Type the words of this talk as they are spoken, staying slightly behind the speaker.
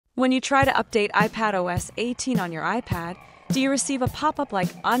When you try to update iPadOS 18 on your iPad, do you receive a pop-up like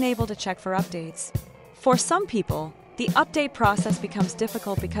 "Unable to check for updates"? For some people, the update process becomes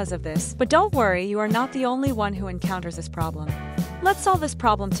difficult because of this, but don't worry, you are not the only one who encounters this problem. Let's solve this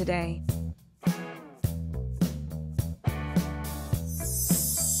problem today.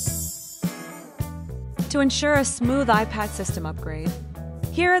 To ensure a smooth iPad system upgrade,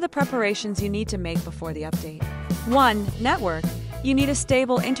 here are the preparations you need to make before the update. 1. Network. You need a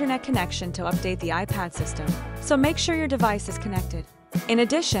stable internet connection to update the iPad system, so make sure your device is connected. In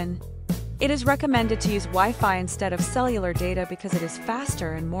addition, it is recommended to use Wi-Fi instead of cellular data because it is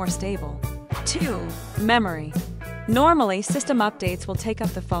faster and more stable. 2. Memory. Normally, system updates will take up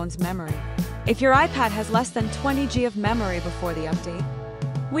the phone's memory. If your iPad has less than 20 GB of memory before the update,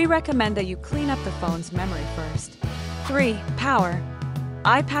 we recommend that you clean up the phone's memory first. 3. Power.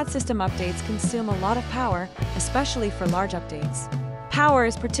 iPad system updates consume a lot of power, especially for large updates. Power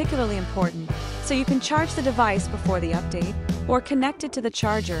is particularly important, so you can charge the device before the update or connect it to the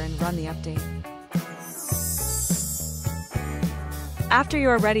charger and run the update. After you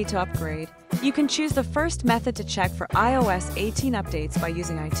are ready to upgrade, you can choose the first method to check for iOS 18 updates by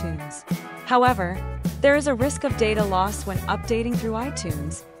using iTunes. However, there is a risk of data loss when updating through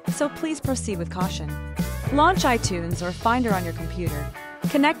iTunes, so please proceed with caution. Launch iTunes or Finder on your computer.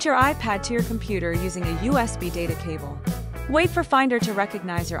 Connect your iPad to your computer using a USB data cable. Wait for Finder to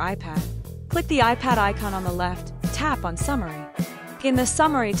recognize your iPad. Click the iPad icon on the left, tap on Summary. In the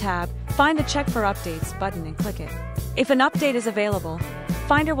Summary tab, find the Check for Updates button and click it. If an update is available,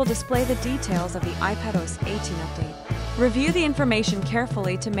 Finder will display the details of the iPadOS 18 update. Review the information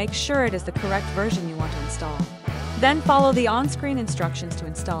carefully to make sure it is the correct version you want to install. Then follow the on-screen instructions to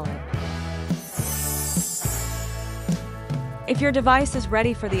install it. If your device is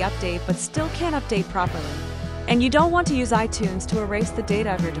ready for the update but still can't update properly, and you don't want to use iTunes to erase the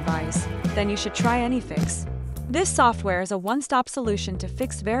data of your device, then you should try AnyFix. This software is a one-stop solution to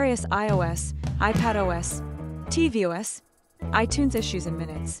fix various iOS, iPadOS, tvOS, iTunes issues in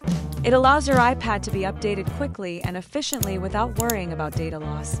minutes. It allows your iPad to be updated quickly and efficiently without worrying about data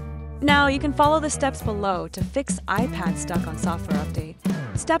loss. Now, you can follow the steps below to fix iPad stuck on software update.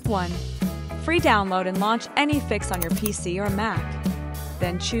 Step 1. Free download and launch AnyFix on your PC or Mac.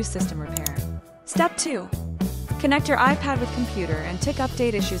 Then choose System Repair. Step 2. Connect your iPad with computer and tick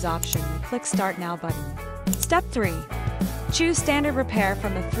Update Issues option and click Start Now button. Step 3. Choose Standard Repair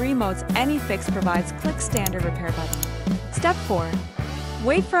from the 3 modes AnyFix provides. Click Standard Repair button. Step 4.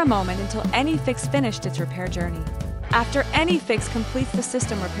 Wait for a moment until AnyFix finished its repair journey. After AnyFix completes the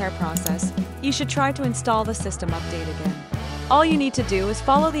system repair process, you should try to install the system update again. All you need to do is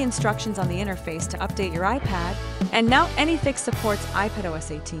follow the instructions on the interface to update your iPad, and now AnyFix supports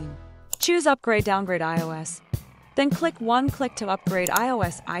iPadOS 18. Choose Upgrade Downgrade iOS. Then click one-click to upgrade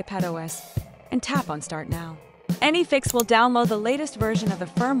iOS iPadOS and tap on Start Now. AnyFix will download the latest version of the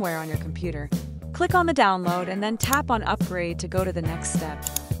firmware on your computer. Click on the download and then tap on Upgrade to go to the next step.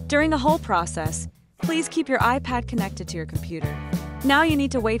 During the whole process, please keep your iPad connected to your computer. Now you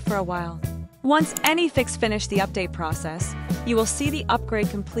need to wait for a while. Once AnyFix finishes the update process, you will see the upgrade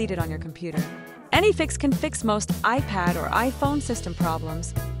completed on your computer. AnyFix can fix most iPad or iPhone system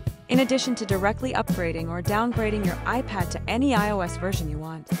problems, in addition to directly upgrading or downgrading your iPad to any iOS version you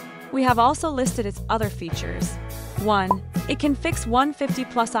want. We have also listed its other features. 1. It can fix 150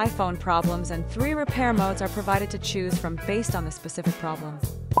 plus iPhone problems, and 3 repair modes are provided to choose from based on the specific problem.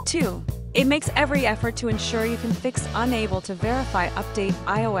 2. It makes every effort to ensure you can fix Unable to Verify Update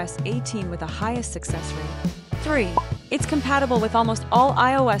iOS 18 with the highest success rate. 3. It's compatible with almost all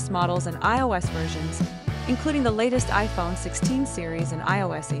iOS models and iOS versions, including the latest iPhone 16 series and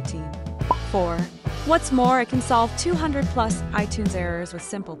iOS 18. 4. What's more, it can solve 200 plus iTunes errors with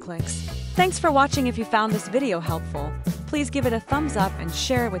simple clicks. Thanks for watching. If you found this video helpful, please give it a thumbs up and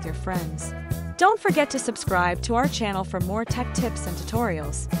share it with your friends. Don't forget to subscribe to our channel for more tech tips and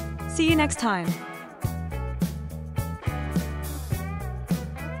tutorials. See you next time.